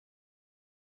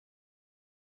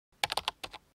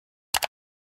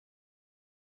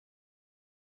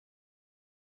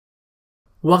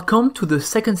Welcome to the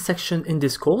second section in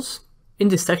this course. In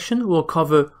this section, we'll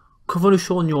cover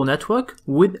convolutional neural network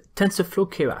with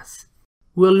TensorFlow Keras.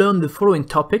 We'll learn the following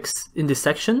topics in this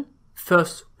section.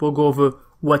 First, we'll go over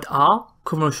what are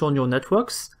convolutional neural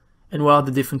networks and what are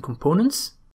the different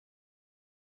components.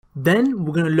 Then,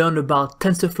 we're going to learn about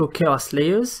TensorFlow Keras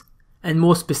layers, and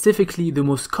more specifically, the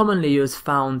most common layers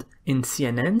found in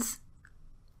CNNs.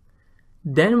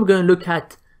 Then, we're going to look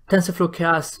at TensorFlow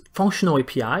Keras functional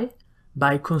API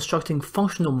by constructing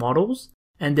functional models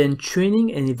and then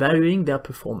training and evaluating their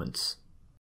performance.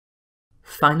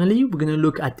 Finally, we're going to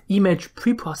look at image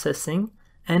preprocessing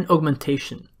and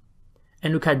augmentation,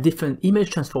 and look at different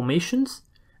image transformations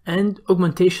and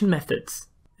augmentation methods.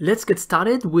 Let's get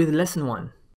started with lesson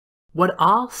 1. What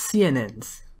are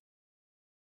CNNs?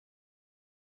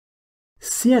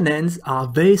 CNNs are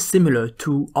very similar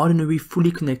to ordinary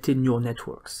fully connected neural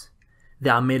networks. They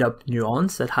are made up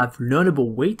neurons that have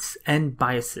learnable weights and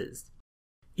biases.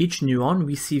 Each neuron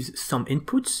receives some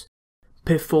inputs,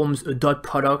 performs a dot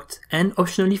product, and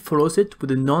optionally follows it with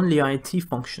a non-linearity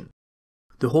function.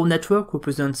 The whole network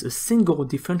represents a single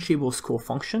differentiable score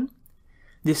function.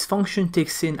 This function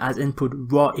takes in as input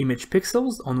raw image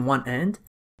pixels on one end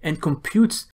and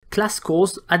computes class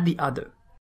scores at the other.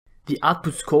 The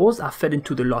output scores are fed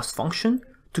into the loss function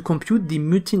to compute the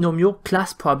multinomial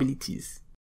class probabilities.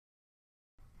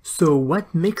 So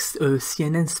what makes a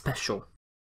CNN special?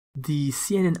 The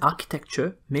CNN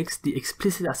architecture makes the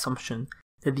explicit assumption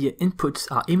that the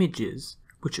inputs are images,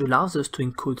 which allows us to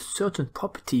encode certain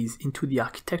properties into the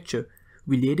architecture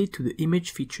related to the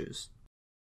image features.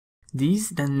 These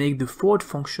then make the forward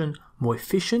function more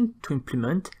efficient to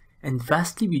implement and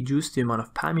vastly reduce the amount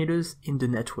of parameters in the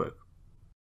network.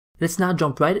 Let's now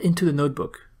jump right into the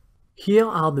notebook. Here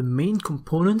are the main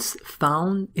components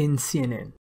found in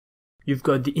CNN. You've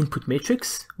got the input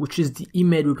matrix, which is the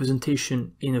image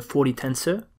representation in a 4D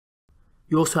tensor.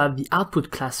 You also have the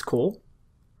output class score.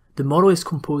 The model is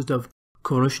composed of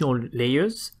convolutional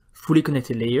layers, fully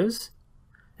connected layers.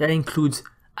 That includes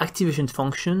activation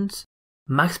functions,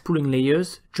 max pooling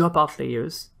layers, dropout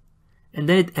layers. And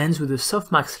then it ends with a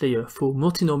softmax layer for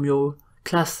multinomial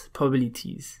class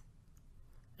probabilities.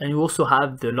 And you also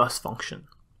have the loss function.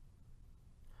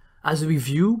 As a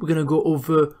review, we're going to go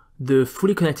over the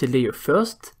fully connected layer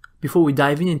first, before we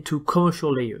dive into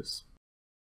convolutional layers.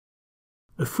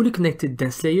 A fully connected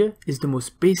dense layer is the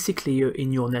most basic layer in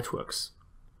neural networks.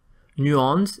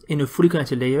 Neurons in a fully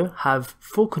connected layer have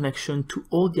full connection to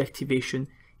all the activation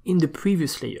in the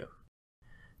previous layer.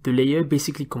 The layer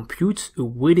basically computes a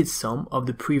weighted sum of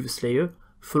the previous layer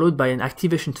followed by an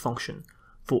activation function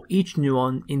for each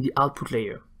neuron in the output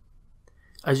layer.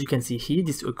 As you can see here,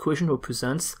 this equation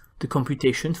represents the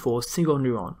computation for a single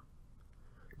neuron.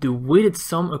 The weighted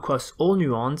sum across all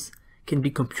neurons can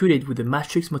be computed with a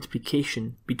matrix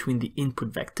multiplication between the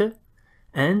input vector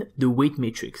and the weight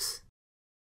matrix,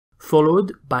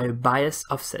 followed by a bias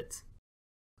offset.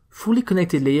 Fully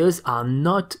connected layers are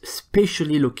not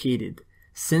spatially located,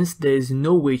 since there is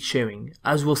no weight sharing,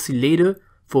 as we'll see later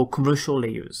for convolutional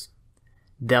layers.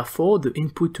 Therefore, the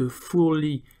input to a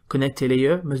fully connected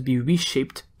layer must be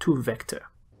reshaped to a vector.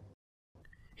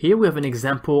 Here we have an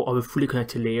example of a fully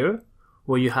connected layer,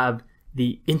 where you have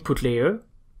the input layer,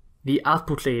 the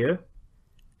output layer,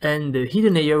 and the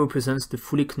hidden layer represents the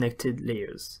fully connected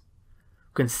layers.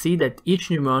 You can see that each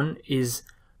neuron is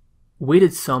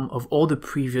weighted sum of all the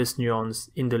previous neurons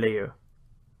in the layer,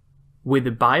 with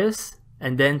a bias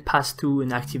and then passed through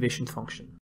an activation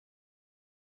function.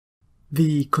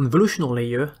 The convolutional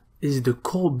layer is the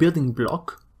core building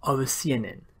block of a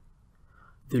CNN.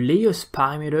 The layer's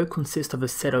parameter consists of a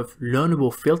set of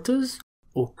learnable filters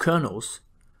or kernels,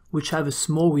 which have a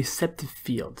small receptive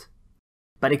field,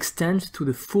 but extends to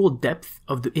the full depth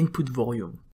of the input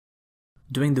volume.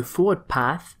 During the forward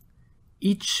path,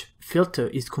 each filter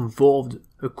is convolved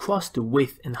across the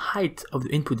width and height of the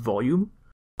input volume,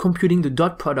 computing the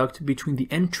dot product between the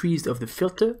entries of the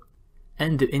filter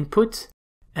and the input,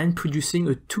 and producing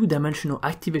a two-dimensional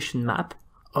activation map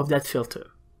of that filter.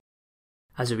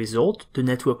 As a result, the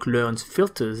network learns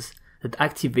filters that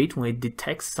activate when it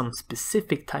detects some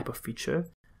specific type of feature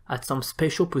at some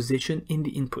spatial position in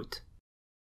the input.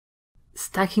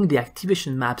 Stacking the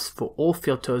activation maps for all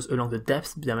filters along the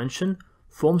depth dimension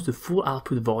forms the full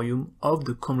output volume of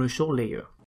the convolutional layer.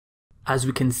 As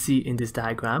we can see in this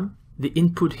diagram, the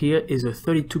input here is a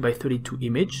 32 by 32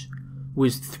 image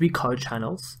with 3 color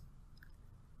channels.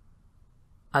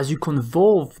 As you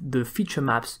convolve the feature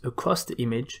maps across the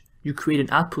image, you create an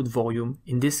output volume,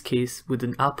 in this case with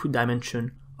an output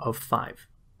dimension of 5.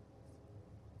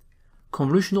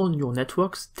 Convolutional neural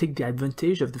networks take the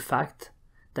advantage of the fact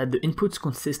that the inputs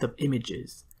consist of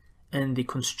images, and they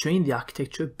constrain the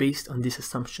architecture based on this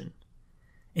assumption.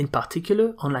 In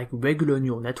particular, unlike regular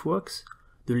neural networks,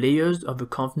 the layers of a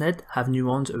ConvNet have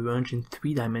neurons arranged in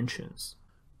 3 dimensions.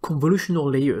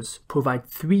 Convolutional layers provide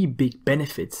 3 big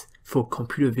benefits for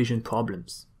computer vision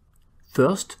problems.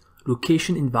 First,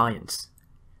 location invariance.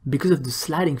 Because of the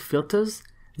sliding filters,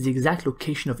 the exact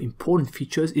location of important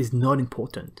features is not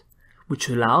important, which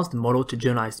allows the model to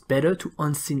generalize better to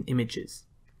unseen images.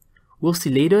 We'll see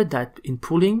later that in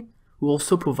pooling, we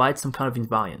also provide some kind of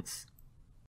invariance.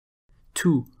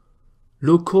 2.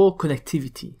 Local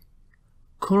connectivity.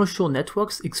 Convolutional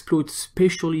networks exploit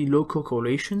spatially local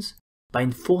correlations by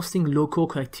enforcing local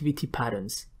connectivity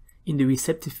patterns in the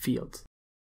receptive field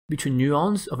between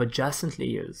neurons of adjacent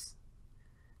layers.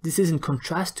 This is in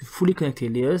contrast to fully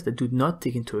connected layers that do not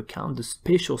take into account the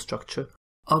spatial structure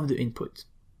of the input.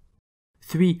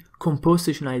 3.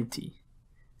 Compositionality.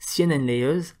 CNN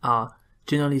layers are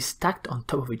generally stacked on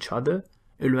top of each other,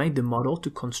 allowing the model to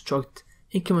construct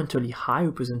incrementally high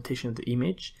representation of the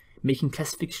image, making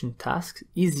classification tasks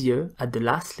easier at the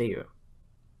last layer.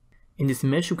 In this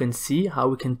image, you can see how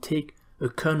we can take a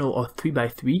kernel of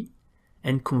 3x3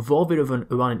 and convolve it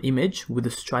around an image with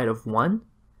a stride of 1,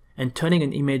 and turning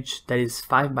an image that is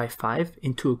 5x5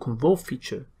 into a convolved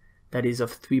feature that is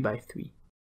of 3x3.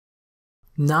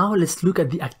 Now let's look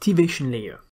at the activation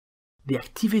layer. The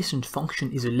activation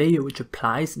function is a layer which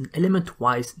applies an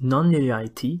element-wise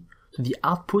nonlinearity to the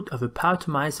output of a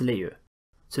parameterized layer,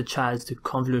 such as the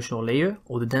convolutional layer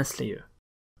or the dense layer.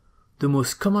 The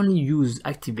most commonly used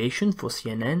activation for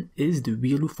CNN is the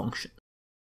ReLU function.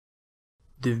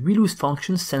 The ReLU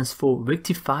function stands for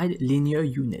Rectified Linear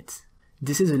Unit.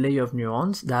 This is a layer of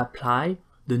neurons that apply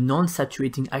the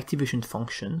non-saturating activation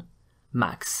function,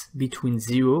 max, between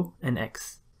 0 and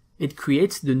x. It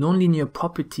creates the nonlinear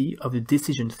property of the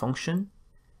decision function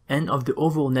and of the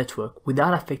overall network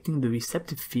without affecting the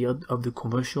receptive field of the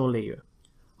convolutional layer.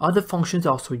 Other functions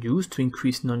are also used to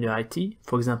increase nonlinearity,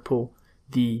 for example,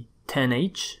 the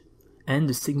tanh and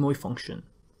the sigmoid function.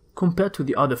 Compared to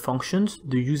the other functions,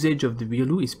 the usage of the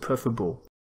ReLU is preferable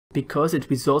because it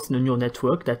results in a neural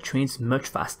network that trains much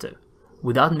faster,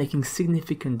 without making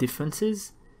significant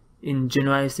differences in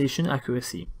generalization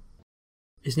accuracy.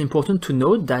 It's important to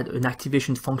note that an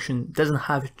activation function doesn't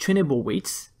have trainable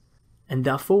weights and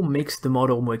therefore makes the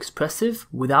model more expressive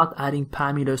without adding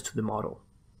parameters to the model.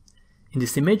 In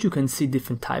this image, you can see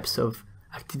different types of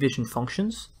activation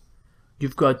functions.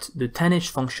 You've got the tanh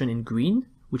function in green,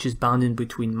 which is bounded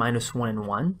between -1 and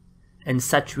 1 and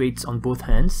saturates on both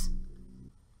hands.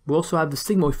 We also have the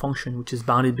sigmoid function, which is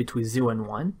bounded between 0 and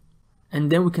 1.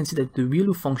 And then we can see that the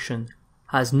ReLU function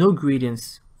has no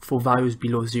gradients for values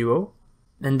below 0,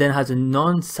 and then has a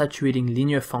non-saturating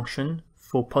linear function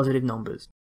for positive numbers.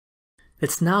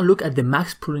 Let's now look at the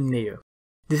max pooling layer.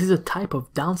 This is a type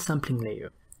of downsampling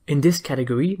layer. In this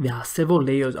category, there are several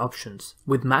layers options,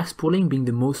 with max pooling being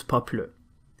the most popular.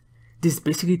 This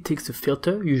basically takes a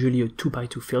filter, usually a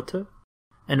 2x2 filter,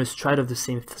 and a stride of the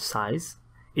same size.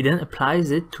 It then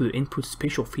applies it to the input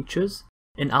spatial features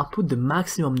and output the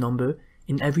maximum number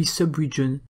in every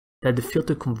subregion that the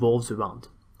filter convolves around.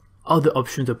 Other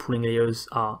options of pooling layers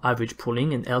are average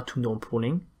pooling and L2 norm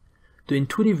pooling. The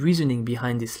intuitive reasoning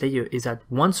behind this layer is that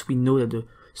once we know that the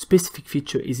specific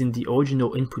feature is in the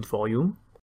original input volume,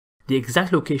 the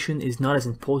exact location is not as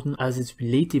important as its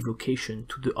relative location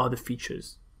to the other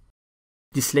features.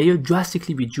 This layer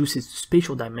drastically reduces the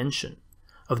spatial dimension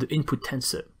of the input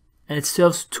tensor, and it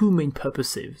serves 2 main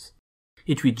purposes.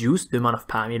 It reduces the amount of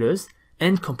parameters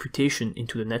and computation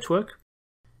into the network,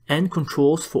 and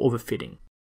controls for overfitting.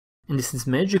 In this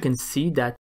image, you can see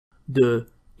that the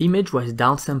image was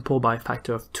downsampled by a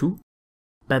factor of 2,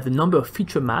 but the number of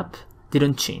feature map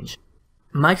didn't change.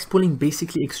 Max pooling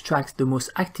basically extracts the most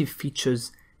active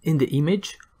features in the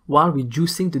image while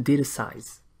reducing the data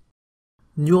size.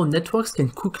 Neural networks can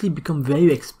quickly become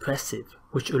very expressive,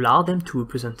 which allow them to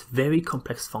represent very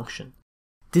complex functions.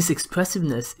 This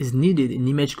expressiveness is needed in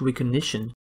image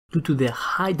recognition due to their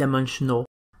high-dimensional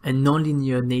and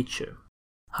nonlinear nature.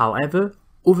 However,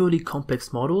 overly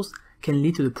complex models can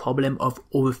lead to the problem of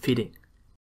overfitting,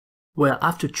 where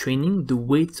after training, the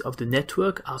weights of the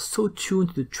network are so tuned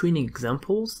to the training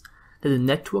examples that the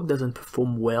network doesn't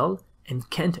perform well and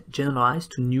can't generalize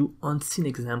to new unseen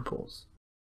examples.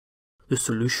 The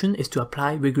solution is to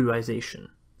apply regularization.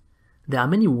 There are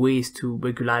many ways to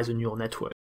regularize a neural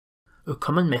network. A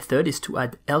common method is to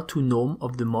add L2 norm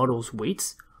of the model's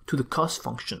weights to the cost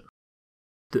function.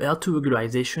 The L2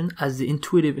 regularization has the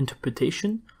intuitive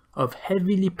interpretation of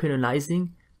heavily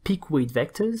penalizing peak weight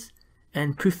vectors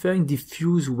and preferring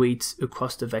diffuse weights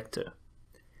across the vector.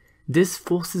 This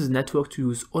forces the network to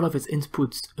use all of its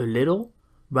inputs a little,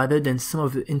 rather than some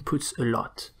of the inputs a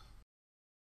lot.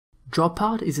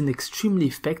 Dropout is an extremely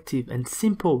effective and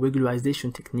simple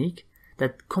regularization technique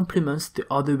that complements the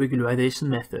other regularization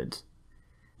methods.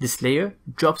 This layer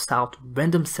drops out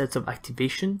random sets of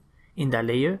activation in that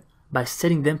layer by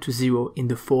setting them to 0 in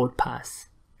the forward pass.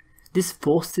 This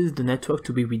forces the network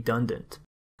to be redundant.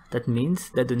 That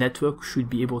means that the network should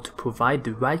be able to provide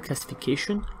the right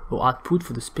classification or output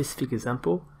for the specific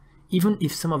example, even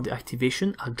if some of the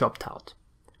activation are dropped out.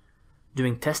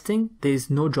 During testing, there is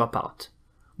no dropout,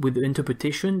 with the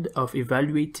interpretation of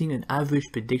evaluating an average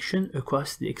prediction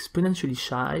across the exponentially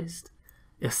sized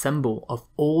ensemble of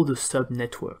all the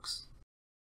sub-networks.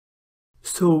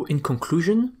 So, in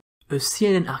conclusion, a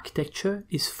CNN architecture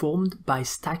is formed by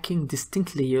stacking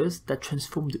distinct layers that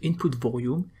transform the input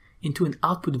volume into an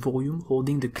output volume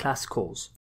holding the class calls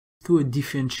through a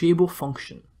differentiable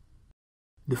function.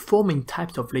 The four main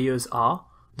types of layers are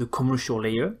the convolutional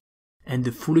layer and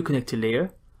the fully connected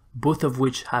layer, both of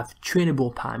which have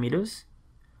trainable parameters,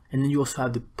 and then you also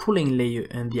have the pooling layer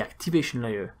and the activation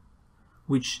layer,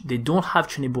 which they don't have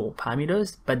trainable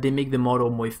parameters, but they make the model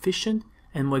more efficient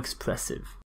and more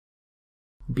expressive.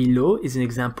 Below is an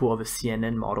example of a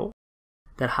CNN model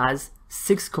that has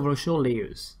 6 convolutional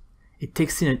layers. It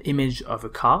takes in an image of a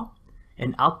car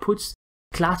and outputs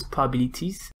class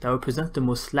probabilities that represent the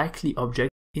most likely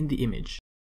object in the image.